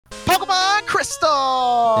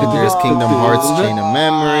Crystal. There's Kingdom Hearts Chain of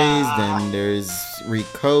Memories, then there's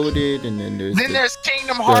Recoded, and then there's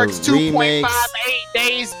Kingdom Hearts 2.58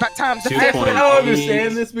 days by times the I don't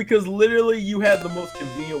understand this because literally you have the most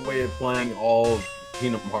convenient way of playing all of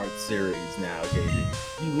Kingdom Hearts series now, KD.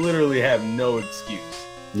 You literally have no excuse.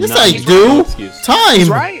 Yes, I do. Time. He's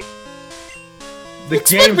right.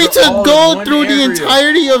 Expect me to go through the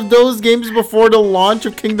entirety of those games before the launch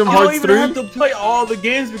of Kingdom Hearts 3? You don't even have to play all the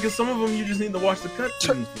games because some of them you just need to watch the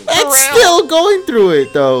cutscenes. It's still going through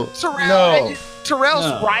it though.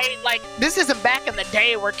 Terrell's right. Like, this isn't back in the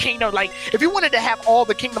day where Kingdom, like, if you wanted to have all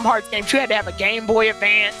the Kingdom Hearts games, you had to have a Game Boy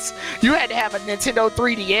Advance, you had to have a Nintendo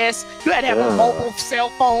 3DS, you had to have a mobile cell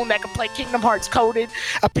phone that could play Kingdom Hearts coded,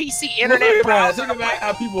 a PC internet browser. Think about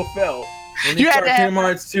how people felt when they started Kingdom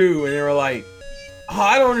Hearts 2 and they were like, oh,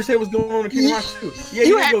 I don't understand what's going on in Kingdom Hearts 2.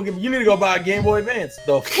 Yeah, you need to go buy a Game Boy Advance,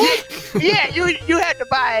 though. Yeah, you had to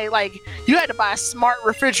buy a smart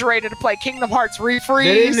refrigerator to play Kingdom Hearts Refreeze.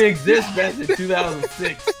 They didn't exist back in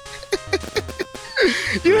 2006.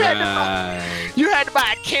 You had to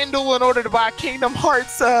buy a Kindle in order to buy Kingdom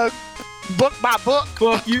Hearts book by book.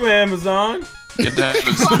 Fuck you, Amazon. Get that.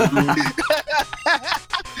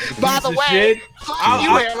 By the way,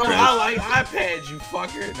 I like iPads, you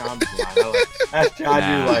fucker. No, I'm just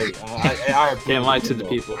lying. I can't lie to the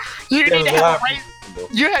people. You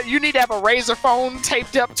need to have a razor phone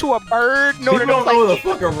taped up to a bird in order to play. People don't know what the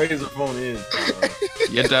fuck a razor phone is.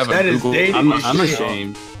 You have to have a Google. I'm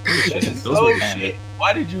ashamed.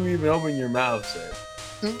 Why did you even open your mouth, sir?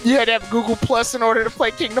 You had to have Google Plus in order to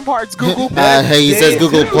play Kingdom Hearts. Google. Hey, he says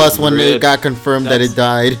Google Plus when it got confirmed that it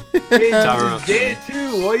died. It's dead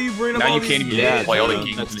too. Why are you bringing up now all you can't even play all the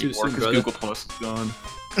games anymore because Google Plus is gone.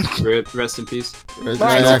 Rest in peace.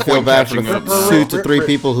 I feel bad for the 2 to 3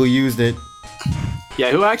 people who used it.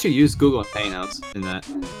 Yeah, who actually used Google Hangouts in that?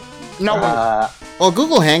 No one. Well,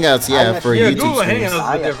 Google Hangouts, for YouTube. Google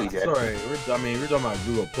Hangouts is a different story. We're talking about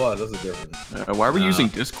Google Plus. That's a different. Why are we using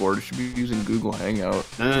Discord? We should be using Google Hangout.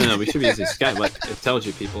 No. We should be using Skype. Like it tells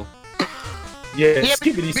you people. Yeah,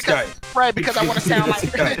 skippity Skype. Right, because I want to sound like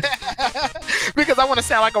because I want to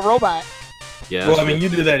sound like a robot. Yeah. Well, I mean, you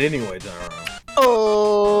do that anyway, John.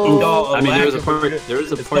 Oh. I mean, there was a part.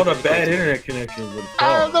 It's called a bad internet connection.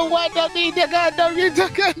 I'm the one that need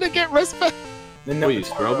to get respect. What are you,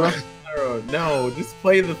 Squirrel, bro? No, just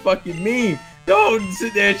play the fucking meme. Don't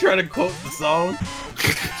sit there trying to quote the song.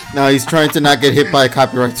 No, he's trying to not get hit by a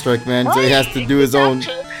copyright strike, man. So he has to do his own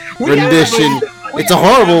rendition. It's a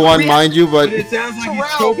horrible one, mind you, but it sounds like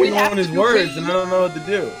he's choking on his words, and I don't know what to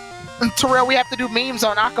do. Terrell, we have to do memes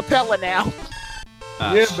on acapella now.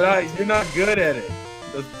 Yeah, but you're not good at it.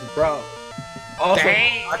 That's the problem. Also,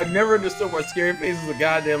 I've never understood why Scary Face is a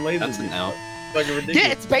goddamn laser. That's an L. Like a ridiculous.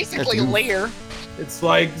 Yeah, it's basically Lear. It's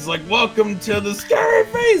like welcome to the Scary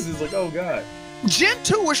Face. It's like, oh god. Gen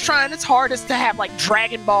 2 was trying its hardest to have like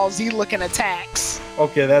Dragon Ball Z looking attacks.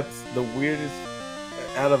 Okay, that's the weirdest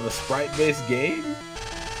out of a sprite-based game.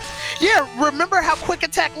 Yeah, remember how Quick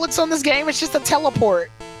Attack looks on this game? It's just a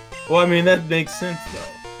teleport. Well, I mean that makes sense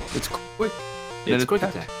though. It's quick. It's Quick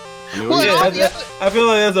Attack. I feel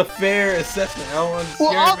like that's a fair assessment. I don't understand.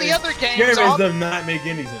 Well, all the other games does not make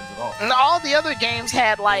any sense at all. And all the other games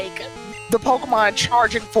had like the Pokemon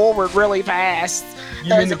charging forward really fast.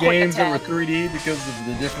 You mean the games that were 3D because of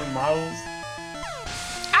the different models?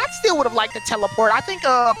 I still would have liked the teleport. I think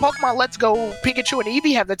Pokemon Let's Go, Pikachu and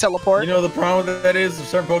Eevee have the teleport. You know the problem with that is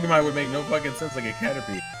certain Pokemon would make no fucking sense, like a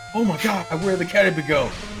Caterpie. Oh my god, where'd the Caterpie go?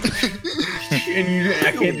 And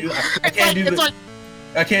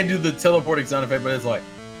I can't do the teleporting sound effect, but it's like,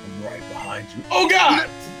 I'm right behind you. Oh god!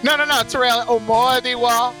 No, Terrell. Omadi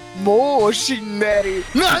wa Moshineri.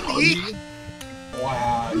 Nani?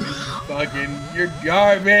 Wow, you're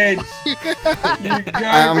garbage.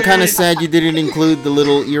 I'm kind of sad you didn't include the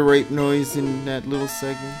little ear rape noise in that little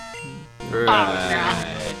segment.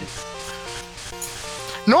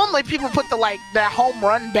 Normally people put that home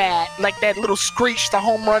run bat, like that little screech the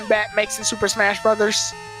home run bat makes in Super Smash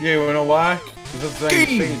Brothers. Yeah, you know why? Because the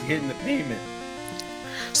thing's hitting the pavement.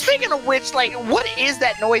 Speaking of which, like, what is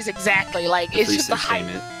that noise exactly? Like, it's just a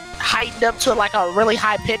heightened up to like a really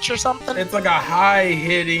high pitch or something? It's like a high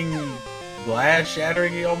hitting, glass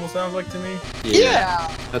shattering. It almost sounds like to me.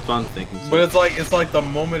 Yeah. That's what I'm thinking. But it's like the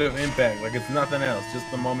moment of impact. Like it's nothing else, just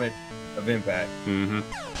the moment of impact.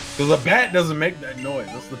 Because a bat doesn't make that noise.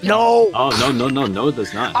 That's the no. Oh no, it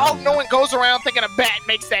does not. Oh, no one goes around thinking a bat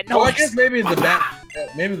makes that noise. Well, I guess maybe the bat.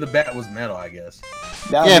 Maybe the bat was metal. I guess.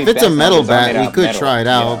 Yeah, if it's a metal bat, we could try it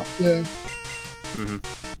out. Yeah.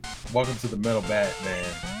 Welcome to the metal bat, man.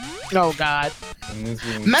 Oh God. And this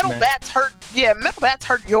one Metal smack. bats hurt. Yeah, metal bats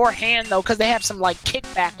hurt your hand though, because they have some like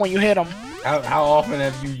kickback when you hit them. How often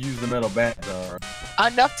have you used the metal bat, though?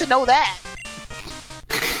 Enough to know that.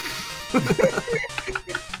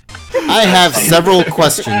 I have several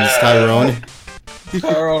questions, Tyrone.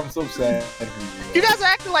 Tyrone, I'm so sad for You guys are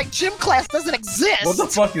acting like gym class doesn't exist. What the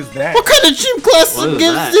fuck is that? What kind of gym class What is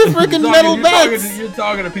gives that? you freaking metal bats? You're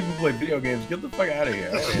talking to people who play video games. Get the fuck out of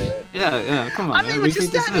here. Yeah, come on, I man. mean, We we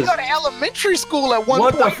just think had this to is. go to elementary school at one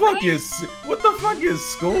What point. the fuck is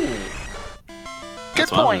school? Good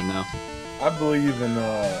That's what I point. wanna know. I believe in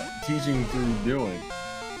teaching through doing.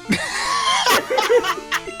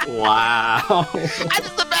 Wow. I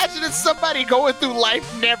just imagine it's somebody going through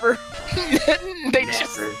life never. They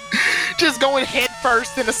just going head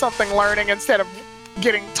first into something learning instead of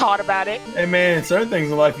getting taught about it. Hey man, certain things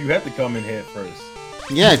in life you have to come in head first.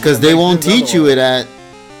 Yeah, because they won't teach you it at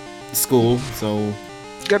school, so...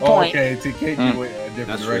 Good Oh, point. okay, to take you a different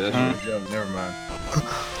That's true, direction. that's Joke, never mind.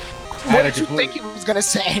 What did you think he was gonna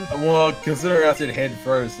say? Well, considering I said head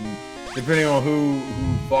first, and depending on who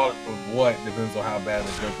thought of what, depends on how bad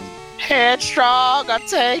the joke is. Headstrong, I'll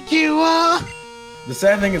take you up. The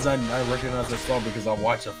sad thing is I recognize that song because I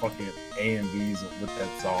watched a fucking AMVs with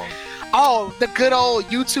that song. Oh, the good old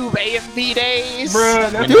YouTube AMV days. Bruh,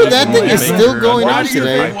 that's Dude, that thing is still going on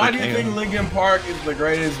today. Why do you think Linkin Park is the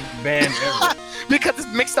greatest band ever? Because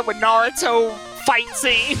it's mixed up with Naruto fight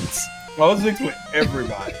scenes. I was mixed with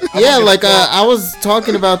everybody. Yeah, like I was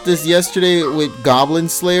talking about this yesterday with Goblin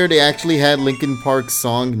Slayer. They actually had Linkin Park's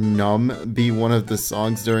song "Numb" be one of the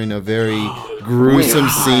songs during a very gruesome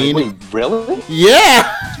scene. Wait, really?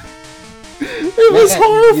 Yeah, it was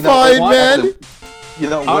horrifying, man. You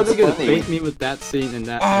know How are what's they gonna funny? bait me with that scene and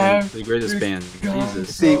that and the greatest band?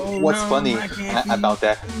 Jesus. See, Oh, what's no, funny I can't do about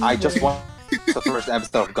that? I just that. watched the first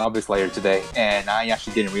episode of Goblin Slayer today, and I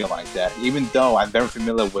actually didn't realize that. Even though I'm very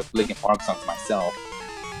familiar with Linkin Park songs myself.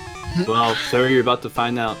 Well, sir, you're about to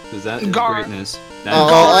find out because that is Guard. greatness. That is Oh,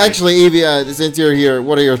 great. actually, Evie, since you're here,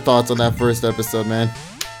 what are your thoughts on that first episode, man?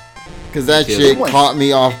 Because that Yeah. shit It was- caught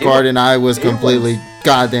me off guard, and I was it was- completely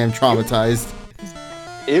goddamn traumatized.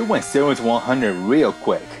 It went 0 to 100 real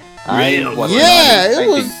quick. Real was quick. not Yeah, it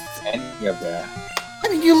expecting was- any of that. I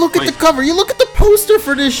mean, you look at the Wait. cover, you look at the poster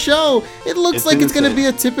for this show. It looks It's like it's gonna insane. be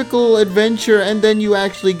a typical adventure, and then you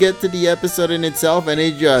actually get to the episode in itself, and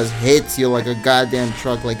it just hits you like a goddamn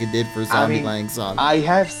truck, like it did for Zombie mean, Lang Song. I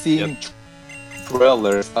have seen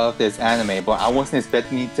trailers of this anime, but I wasn't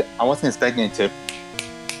expecting it to.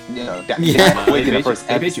 You know, that Yeah. quick in the They first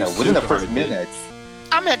made you episode, within the super first hard, dude. minutes.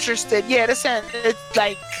 I'm interested. Yeah, it's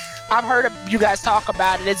like I've heard of you guys talk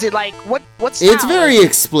about it. Is it like what's It's very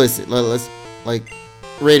explicit. Let's like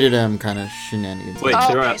rated M kind of shenanigans. Wait, Oh,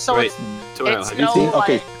 Terrell, okay, so wait, it's- Terrell, it's have you no- seen?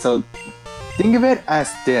 Okay, like- so think of it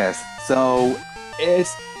as this. So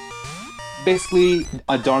it's basically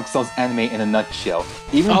a Dark Souls anime in a nutshell.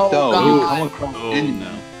 Even Oh, though God. you come across Oh enemies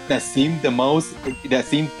no. that seem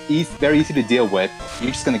very easy to deal with,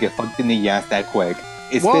 you're just gonna get fucked in the ass that quick.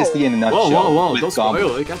 It's Whoa. basically in a nutshell. Whoa! with Don't goblins.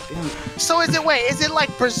 spoil it. God damn it. So is it like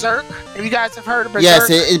Berserk? If you guys have heard of Berserk?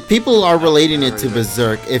 Yes, people are relating it to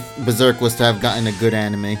Berserk. If Berserk was to have gotten a good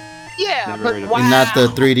anime, Yeah, Never but heard of it. wow. and not the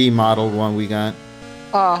 3D modeled one we got.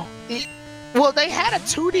 Well, they had a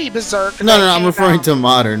 2D Berserk. No, that I'm came referring out. to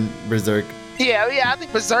modern Berserk. Yeah, I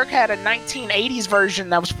think Berserk had a 1980s version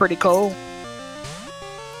that was pretty cool.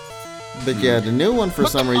 But yeah, the new one for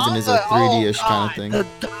But some the reason is a manga, 3D-ish oh, kind of God, thing.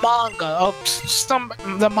 The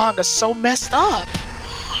manga, the manga's so messed up.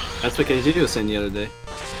 That's what KG was saying the other day.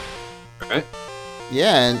 Right?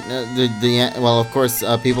 Yeah, and well, of course,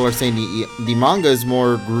 people are saying the manga is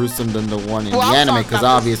more gruesome than the one in Well, I the was anime talking because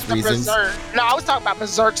about obvious the reasons. Berserk. No, I was talking about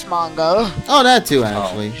Berserk's manga. Oh, that too,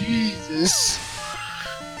 actually.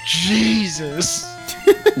 Jesus.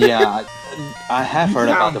 Yeah, I have heard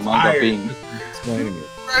about the manga being. Explaining it.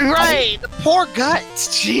 Right, the poor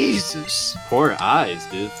guts. Jesus. Poor eyes,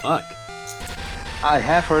 dude. Fuck. I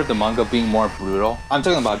have heard the manga being more brutal. I'm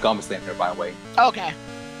talking about Goblin Slayer, by the way. Okay.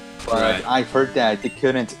 But Right. I've heard that they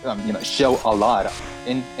couldn't, show a lot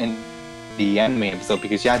in the anime episode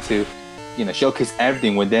because you had to, showcase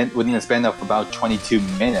everything within a span of about 22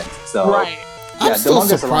 minutes. So Right. I'm the still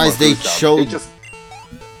manga's a lot more surprised they gruesome. showed It just,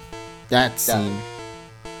 that scene.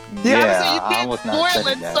 Yeah, I I was was not spoil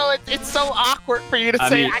expecting it, that. so it's so awkward for you to I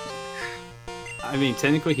say. mean, I mean,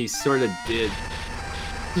 technically, he sort of did.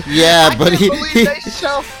 Yeah, I but can't he, believe they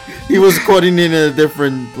show. he was quoting in a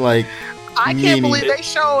different like. I can't meaning. believe they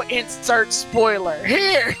show insert spoiler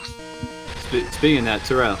here. Speaking of that,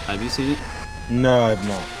 Terrell, have you seen it? No, I've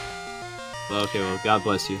not. Well, okay, well, God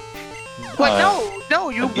bless you. But Uh, no,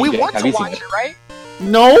 we DJ, want have to you seen watch it? it, right?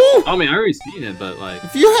 No. I mean, I already seen it, but like,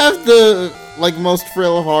 If you have the most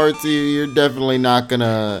frail hearts, you're definitely not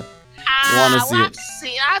gonna want to see well, it.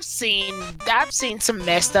 I've seen some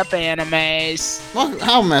messed up animes. Well,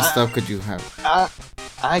 how messed up could you have?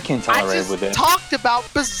 I can I tolerate just with it. talked about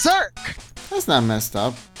Berserk. That's not messed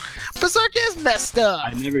up. Berserk is messed up.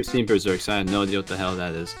 I've never seen Berserk, so I have no idea what the hell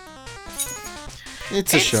that is.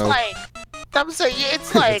 It's a show. Like, I would say,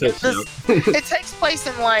 it's like It's a it takes place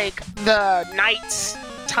in like the Knights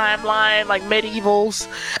timeline, like medievals.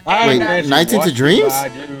 Wait, Nights into Dreams?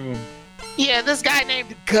 Yeah, this guy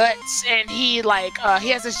named Guts, and he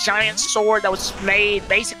has this giant sword that was made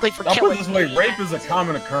basically for I'll put killing. it this way, rape is a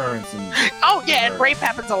common occurrence. Oh yeah, and rape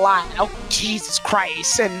happens a lot. Oh Jesus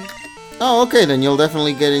Christ! And Oh, okay, then you'll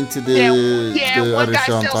definitely get into the one other guy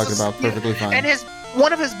show I'm sells talking his- about perfectly fine. and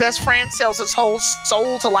one of his best friends sells his whole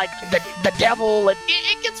soul to like the devil, and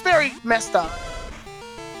it gets very messed up.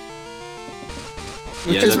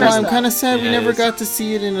 Which Yeah, is that why is- I'm kind of sad we yeah, never it's- got to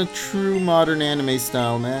see it in a true modern anime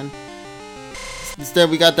style, man. Instead,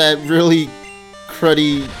 we got that really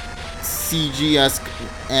cruddy CG-esque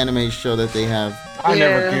anime show that they have. I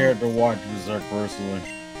never Yeah. cared to watch Berserk personally,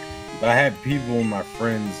 but I had people, my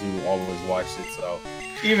friends, who always watched it. So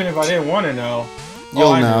even if I didn't want to know, You'll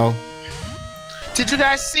I knew. know. Did you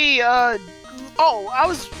guys see? Oh, I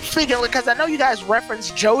was thinking because I know you guys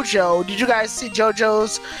referenced JoJo. Did you guys see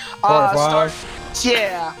JoJo's? Part 5?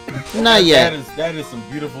 Yeah, Not yet. That is some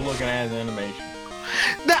beautiful looking ass animation.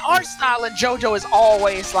 the art style in JoJo is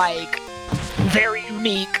always like very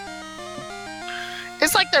unique.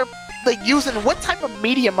 It's like they're using what type of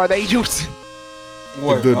medium are they using?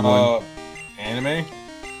 What, good one. Anime?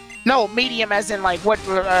 No, medium as in like what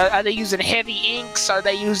are they using? Heavy inks? Are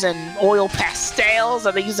they using oil pastels?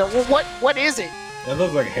 Are they using what is it? That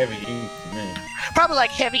looks like heavy ink to me. Probably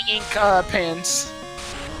like heavy ink pens.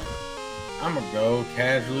 I'm gonna go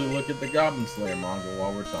casually look at the Goblin Slayer manga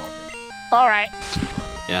while we're talking. All right.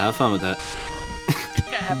 Yeah, have fun with that.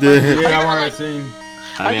 The- Yeah, I want to see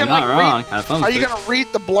I mean, I I'm not can, like, wrong. Have fun Are with you it. gonna read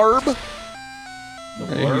the blurb? the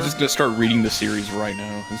Hey, you're blurb. just gonna start reading the series right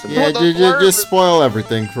now. Instead of- Yeah, Well, the just blurb- spoil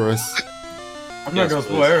everything for us. I'm not Yes, gonna please.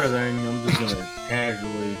 spoil everything. I'm just gonna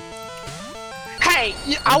casually. Hey,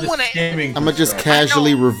 I'm I just want to. skimming I'm gonna through just stuff.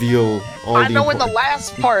 casually reveal all I the know in the important...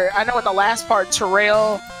 last part,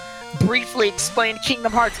 Terrell briefly explained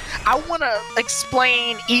Kingdom Hearts. I want to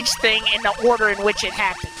explain each thing in the order in which it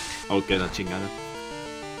happened, Okay, la chingada.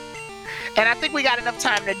 and I think we got enough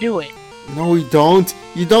time to do it. No, we don't.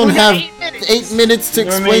 You don't We got have 8 minutes. 8 minutes to You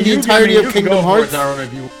know what I explain mean? the You entirety can of go Kingdom for it, Hearts. Tyrone,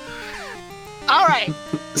 if you- All right,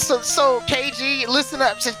 so KG, listen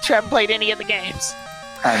up since you haven't played any of the games.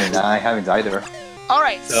 I haven't either. All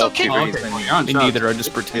right, so Okay, Kingdom. well, you're on Me track. neither, I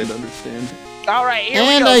just pretend to understand. All right, here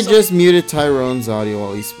And we go. I So- just muted Tyrone's audio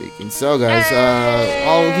while he's speaking. So, guys,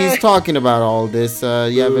 while he's talking about all this,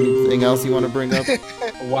 you have anything else you want to bring up?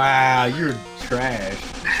 Wow, you're trash.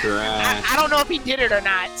 Trash. I don't know if he did it or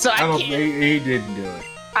not, so I I don't can't. think he didn't do it.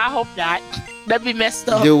 I hope not. That'd be messed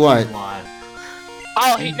up. Do what? He's lying.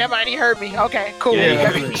 Oh, he never mind. He heard me. Okay, cool. Yeah,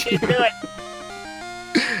 He didn't do it.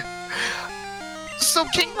 So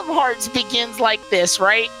Kingdom Hearts begins like this,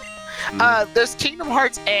 right? There's Kingdom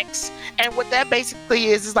Hearts X, and what that basically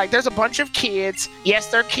is like there's a bunch of kids. Yes,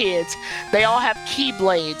 they're kids. They all have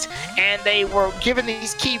keyblades, and they were given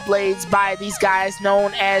these keyblades by these guys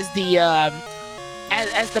known as the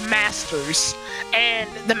as the Masters. And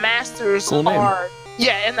the Masters Cool name. are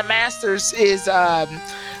and the Masters is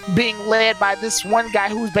being led by this one guy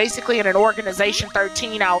who's basically in an Organization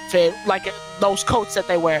 13 outfit, like those coats that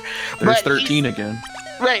they wear. There's But 13 again.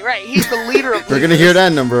 Right. He's the leader of We're gonna hear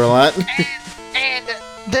that number a lot. And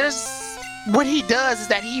there's what he does is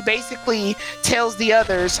that he basically tells the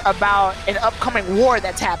others about an upcoming war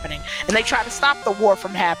that's happening, and they try to stop the war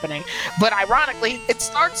from happening. But ironically, it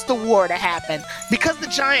starts the war to happen because the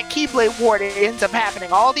giant Keyblade War that ends up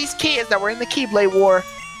happening. All these kids that were in the Keyblade War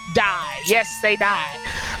die. Yes, they die.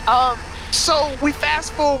 So we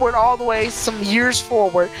fast forward all the way some years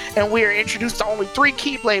forward, and we are introduced to only 3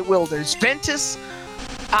 Keyblade wielders: Ventus,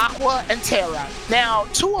 Aqua, and Terra. Now,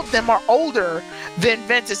 2 of them are older than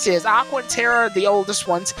Ventus is. Aqua and Terra are the oldest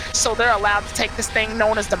ones, so they're allowed to take this thing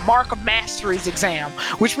known as the Mark of Masteries exam,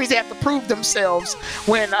 which means they have to prove themselves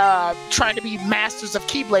when trying to be masters of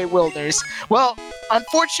Keyblade wielders. Well,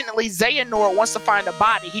 unfortunately, Xehanort wants to find a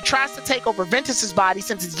body. He tries to take over Ventus's body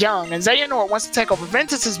since it's young, and Xehanort wants to take over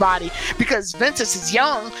Ventus's body because Ventus is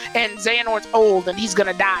young and Xehanort's old and he's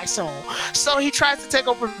gonna die soon. So he tries to take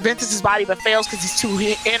over Ventus's body but fails because he's too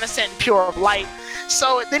innocent and pure of light.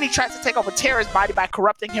 So then he tries to take over Terra's body by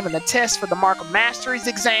corrupting him in the test for the Mark of Masteries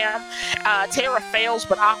exam. Terra fails,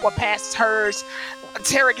 but Aqua passes hers.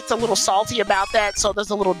 Terra gets a little salty about that, so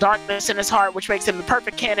there's a little darkness in his heart, which makes him the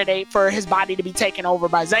perfect candidate for his body to be taken over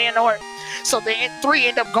by Xehanort. So the three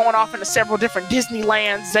end up going off into several different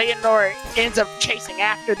Disneylands. Xehanort ends up chasing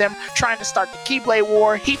after them, trying to start the Keyblade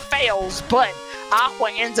War. He fails, but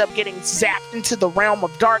Aqua ends up getting zapped into the realm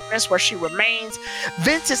of darkness where she remains.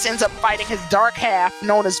 Ventus ends up fighting his dark half,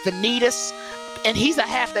 known as Vanitas. And he's a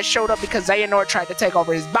half that showed up because Xehanort tried to take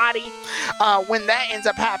over his body. When that ends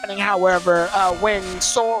up happening, however, when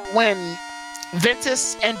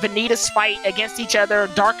Ventus and Vanitas fight against each other,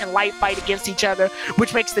 Dark and Light fight against each other,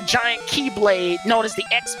 which makes the giant Keyblade known as the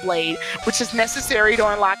X-Blade, which is necessary to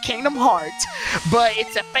unlock Kingdom Hearts. But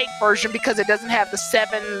it's a fake version because it doesn't have the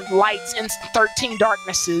 7 lights and 13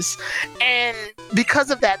 darknesses. And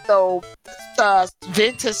because of that, though,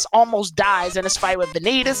 Ventus almost dies in his fight with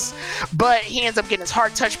Vanitas, but he ends up getting his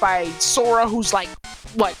heart touched by Sora, who's like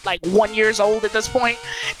 1 year old at this point.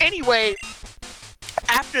 Anyway,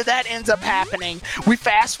 after that ends up happening, we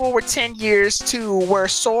fast forward 10 years to where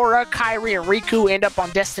Sora, Kairi, and Riku end up on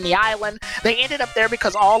Destiny Island. They ended up there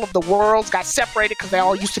because all of the worlds got separated because they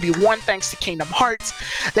all used to be one thanks to Kingdom Hearts.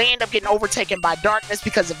 They end up getting overtaken by darkness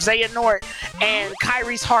because of Xehanort, and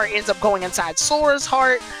Kairi's heart ends up going inside Sora's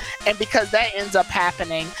heart, and because that ends up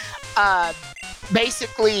happening,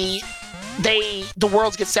 basically the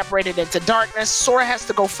worlds get separated into darkness. Sora has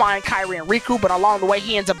to go find Kairi and Riku, but along the way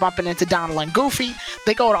he ends up bumping into Donald and Goofy.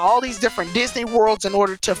 They go to all these different Disney worlds in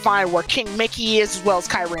order to find where King Mickey is, as well as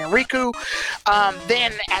Kairi and Riku.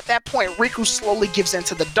 Then at that point, Riku slowly gives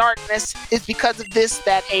into the darkness. It's because of this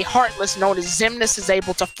that a Heartless known as Xemnas is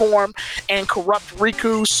able to form and corrupt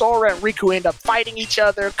Riku. Sora and Riku end up fighting each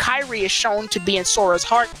other. Kairi is shown to be in Sora's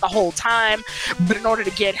heart the whole time, but in order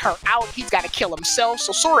to get her out, he's got to kill himself.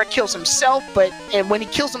 So Sora kills himself, and when he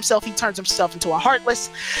kills himself, he turns himself into a Heartless,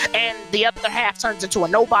 and the other half turns into a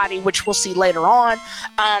nobody, which we'll see later on.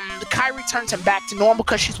 Kairi turns him back to normal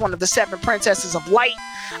because she's one of the 7 princesses of light.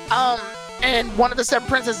 And one of the 7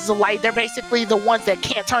 princesses of light, they're basically the ones that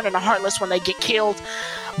can't turn into Heartless when they get killed,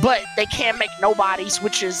 but they can make nobodies,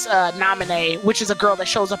 which is Naminé, which is a girl that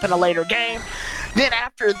shows up in a later game. Then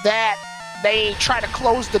after that, they try to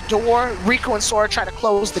close the door. Riku and Sora try to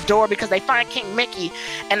close the door because they find King Mickey,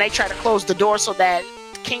 and they try to close the door so that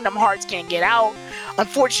Kingdom Hearts can't get out.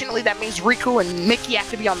 Unfortunately, that means Riku and Mickey have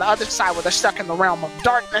to be on the other side where they're stuck in the realm of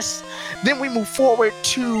darkness. Then we move forward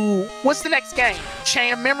to, what's the next game?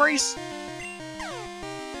 Chain of Memories?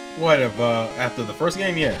 What, after the first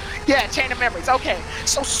game? Yeah. Yeah, Chain of Memories. Okay.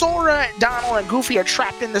 So Sora, Donald, and Goofy are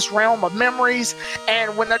trapped in this realm of memories,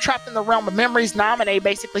 and when they're trapped in the realm of memories, Naminé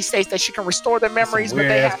basically states that she can restore their memories, but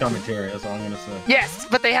they have commentary, that's all I'm gonna say. Yes,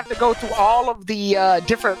 but they have to go through all of the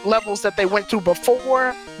different levels that they went through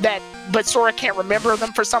before that, but Sora can't remember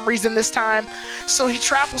them for some reason this time. So he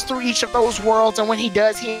travels through each of those worlds, and when he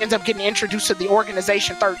does, he ends up getting introduced to the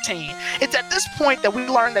Organization 13. It's at this point that we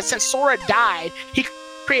learn that since Sora died, he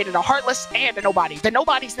created a Heartless and a Nobody. The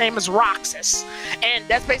Nobody's name is Roxas, and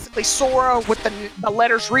that's basically Sora with the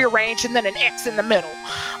letters rearranged and then an X in the middle.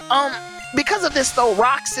 Because of this, though,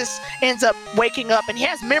 Roxas ends up waking up, and he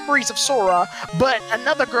has memories of Sora, but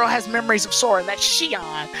another girl has memories of Sora, and that's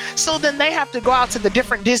Xion. So then they have to go out to the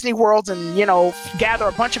different Disney worlds and, gather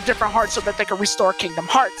a bunch of different hearts so that they can restore Kingdom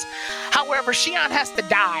Hearts. However, Xion has to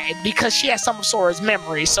die because she has some of Sora's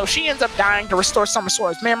memories, so she ends up dying to restore some of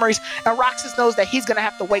Sora's memories, and Roxas knows that he's going to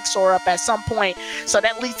have to wake Sora up at some point, so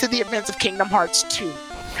that leads to the events of Kingdom Hearts 2.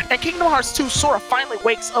 In Kingdom Hearts 2, Sora finally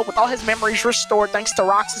wakes up with all his memories restored thanks to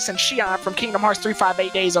Roxas and Xion from Kingdom Hearts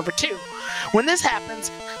 358 Days Over 2. When this happens,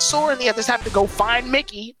 Sora and the others have to go find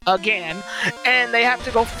Mickey again, and they have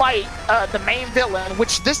to go fight the main villain,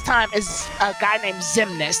 which this time is a guy named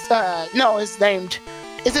Xemnas.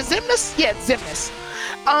 Is it Xemnas? Yeah, it's Xemnas.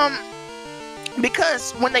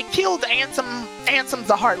 Because when they killed Ansem's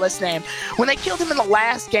the Heartless name. When they killed him in the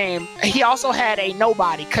last game, he also had a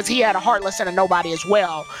Nobody, because he had a Heartless and a Nobody as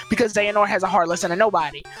well, because Xehanort has a Heartless and a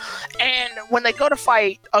Nobody. And when they go to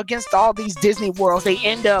fight against all these Disney worlds, they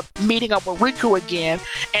end up meeting up with Riku again,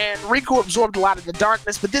 and Riku absorbed a lot of the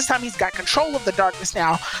darkness, but this time he's got control of the darkness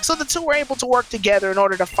now. So the two were able to work together in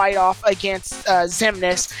order to fight off against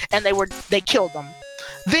Xemnas, and they killed them.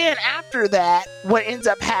 Then after that, what ends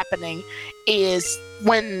up happening is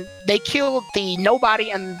when they kill the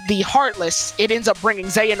Nobody and the Heartless, it ends up bringing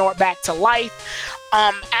Xehanort back to life.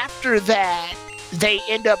 After that, they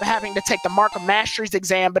end up having to take the Mark of Masteries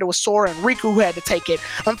exam, but it was Sora and Riku who had to take it.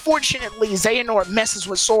 Unfortunately, Xehanort messes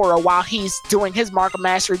with Sora while he's doing his Mark of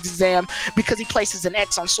Masteries exam because he places an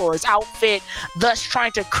X on Sora's outfit, thus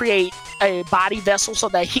trying to create a body vessel so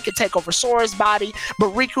that he could take over Sora's body.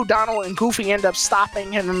 But Riku, Donald, and Goofy end up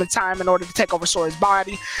stopping him in time in order to take over Sora's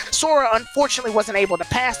body. Sora unfortunately wasn't able to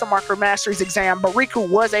pass the Mark of Masteries exam, but Riku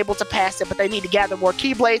was able to pass it, but they need to gather more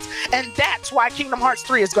Keyblades, and that's why Kingdom Hearts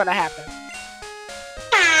 3 is going to happen.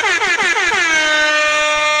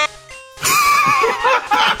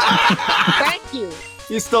 Thank you.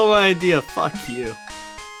 You stole my idea. Fuck you.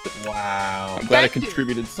 Wow. I'm glad I Thank you.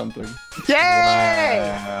 contributed something. Yay!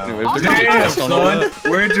 Anyway, Awesome. Damn, son.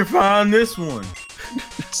 Where'd you find this one?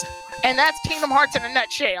 And that's Kingdom Hearts in a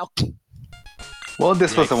nutshell. Well,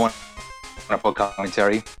 this was a wonderful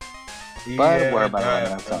commentary. But we're about I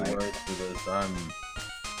running out of have time. words for this.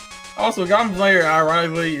 Also, Goblin Slayer,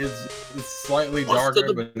 ironically, is slightly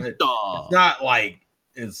darker, but it's not like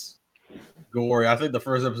it's gory. I think the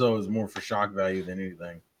first episode is more for shock value than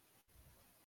anything.